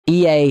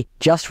EA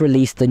just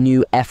released the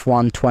new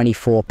F1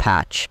 24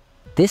 patch.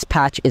 This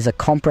patch is a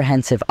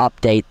comprehensive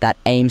update that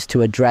aims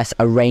to address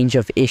a range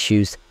of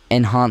issues,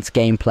 enhance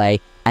gameplay,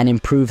 and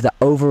improve the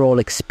overall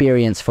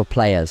experience for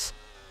players.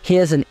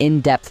 Here's an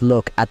in-depth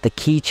look at the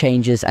key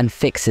changes and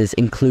fixes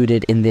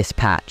included in this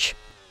patch.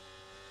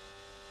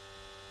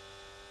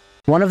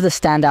 One of the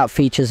standout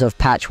features of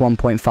patch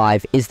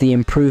 1.5 is the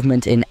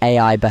improvement in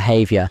AI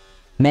behavior.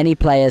 Many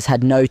players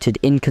had noted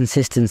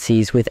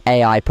inconsistencies with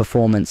AI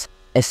performance,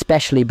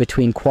 especially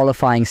between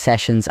qualifying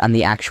sessions and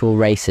the actual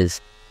races.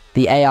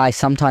 The AI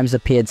sometimes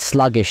appeared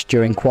sluggish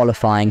during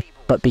qualifying,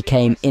 but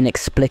became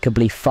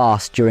inexplicably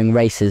fast during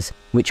races,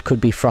 which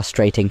could be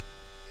frustrating.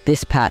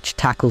 This patch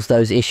tackles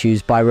those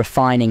issues by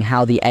refining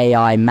how the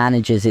AI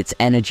manages its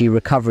energy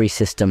recovery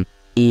system,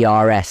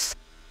 ERS.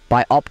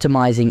 By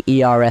optimizing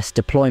ERS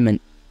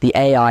deployment, the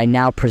AI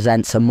now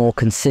presents a more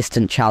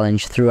consistent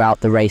challenge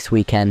throughout the race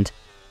weekend.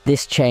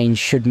 This change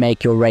should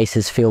make your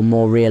races feel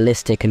more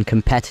realistic and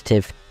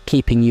competitive,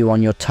 keeping you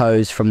on your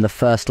toes from the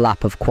first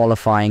lap of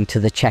qualifying to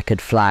the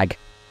checkered flag.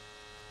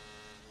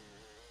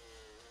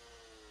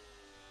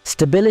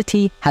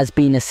 Stability has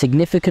been a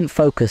significant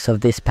focus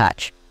of this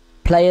patch.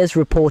 Players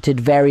reported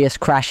various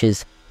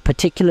crashes,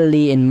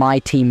 particularly in My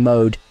Team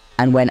mode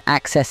and when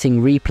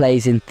accessing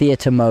replays in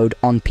theater mode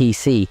on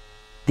PC.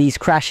 These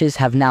crashes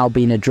have now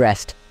been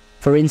addressed.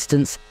 For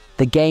instance,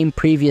 the game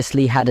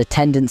previously had a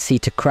tendency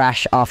to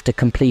crash after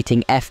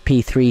completing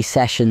FP3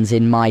 sessions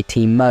in My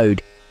Team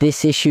mode.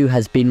 This issue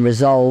has been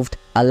resolved,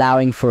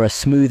 allowing for a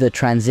smoother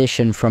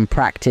transition from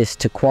practice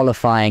to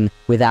qualifying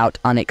without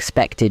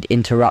unexpected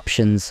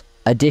interruptions.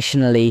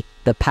 Additionally,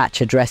 the patch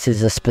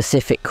addresses a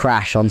specific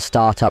crash on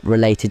startup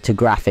related to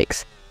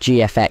graphics,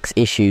 GFX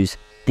issues.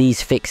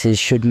 These fixes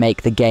should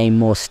make the game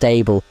more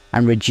stable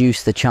and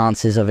reduce the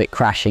chances of it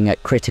crashing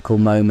at critical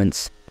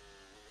moments.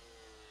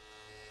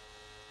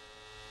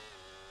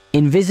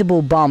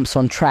 Invisible bumps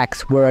on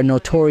tracks were a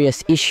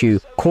notorious issue,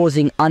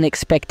 causing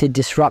unexpected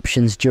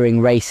disruptions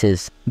during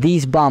races.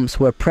 These bumps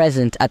were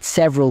present at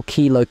several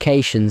key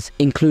locations,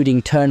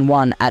 including Turn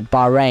 1 at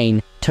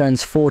Bahrain,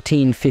 Turns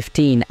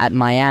 14-15 at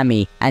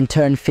Miami, and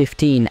Turn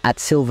 15 at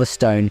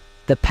Silverstone.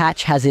 The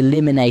patch has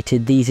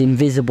eliminated these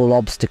invisible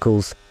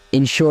obstacles,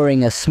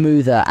 ensuring a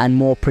smoother and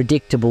more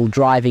predictable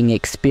driving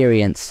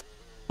experience.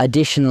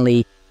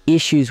 Additionally,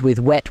 issues with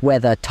wet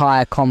weather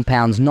tire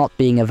compounds not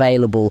being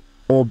available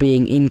or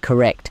being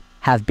incorrect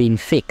have been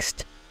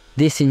fixed.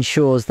 This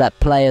ensures that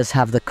players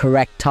have the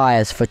correct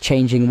tires for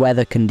changing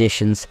weather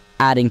conditions,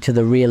 adding to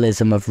the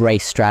realism of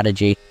race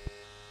strategy.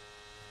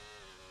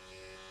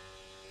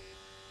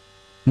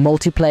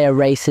 Multiplayer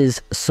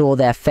races saw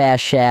their fair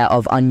share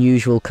of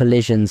unusual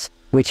collisions,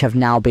 which have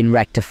now been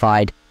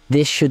rectified.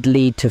 This should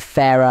lead to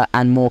fairer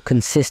and more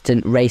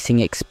consistent racing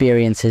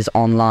experiences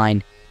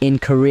online. In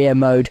career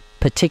mode,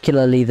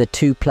 particularly the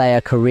two-player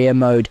career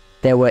mode,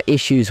 there were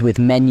issues with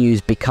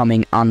menus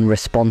becoming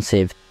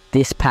unresponsive.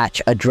 This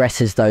patch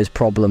addresses those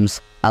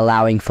problems,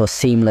 allowing for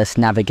seamless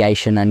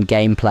navigation and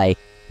gameplay.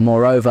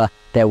 Moreover,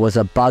 there was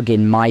a bug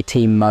in My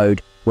Team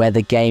mode where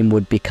the game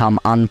would become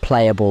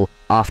unplayable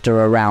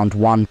after around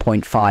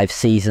 1.5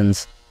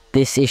 seasons.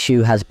 This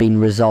issue has been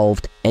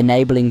resolved,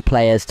 enabling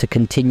players to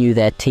continue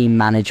their team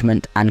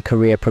management and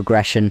career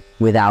progression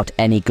without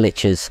any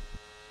glitches.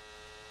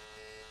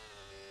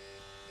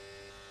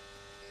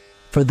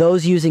 For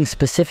those using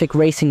specific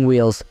racing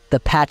wheels, the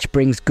patch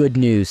brings good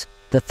news.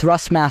 The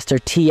Thrustmaster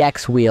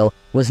TX wheel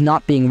was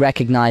not being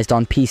recognized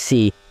on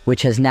PC,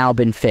 which has now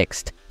been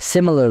fixed.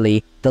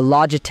 Similarly, the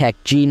Logitech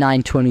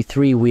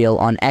G923 wheel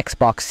on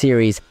Xbox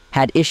Series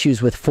had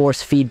issues with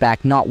force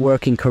feedback not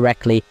working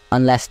correctly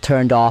unless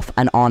turned off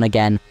and on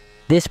again.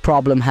 This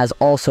problem has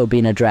also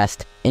been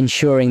addressed,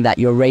 ensuring that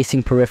your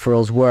racing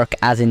peripherals work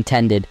as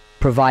intended,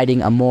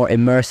 providing a more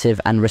immersive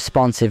and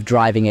responsive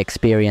driving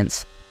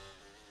experience.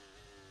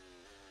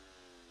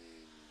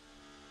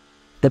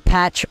 The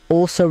patch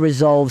also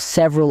resolves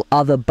several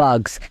other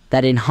bugs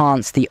that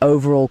enhance the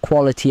overall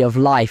quality of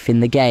life in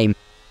the game.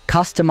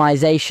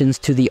 Customizations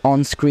to the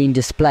on-screen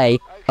display,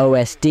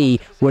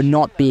 OSD, were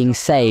not being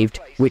saved,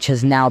 which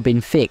has now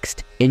been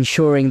fixed,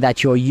 ensuring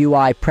that your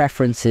UI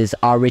preferences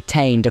are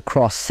retained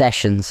across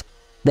sessions.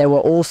 There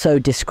were also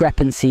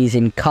discrepancies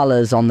in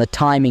colors on the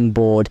timing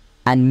board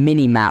and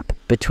minimap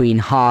between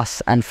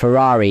Haas and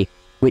Ferrari,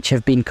 which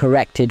have been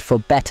corrected for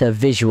better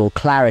visual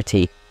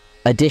clarity.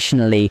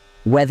 Additionally,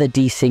 weather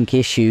desync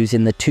issues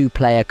in the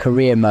two-player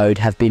career mode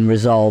have been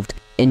resolved,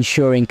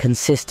 ensuring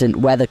consistent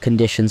weather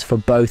conditions for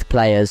both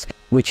players,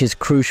 which is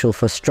crucial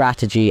for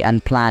strategy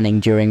and planning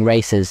during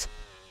races.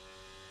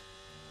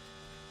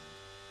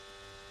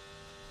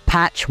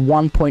 Patch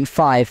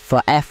 1.5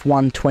 for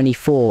F1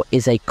 24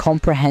 is a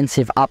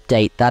comprehensive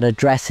update that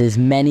addresses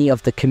many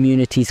of the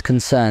community's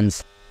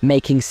concerns,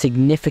 making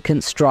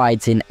significant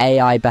strides in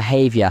AI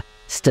behavior,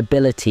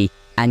 stability,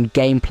 and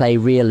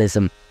gameplay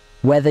realism.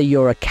 Whether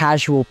you're a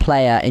casual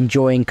player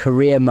enjoying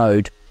career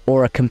mode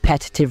or a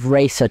competitive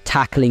racer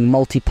tackling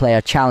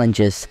multiplayer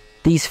challenges,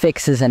 These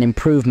fixes and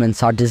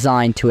improvements are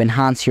designed to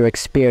enhance your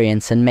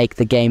experience and make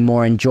the game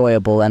more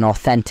enjoyable and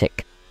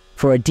authentic.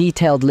 For a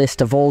detailed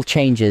list of all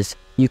changes,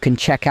 you can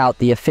check out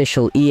the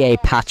official EA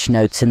patch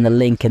notes in the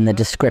link in the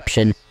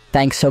description.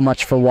 Thanks so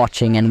much for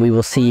watching, and we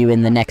will see you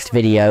in the next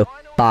video.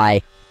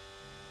 Bye.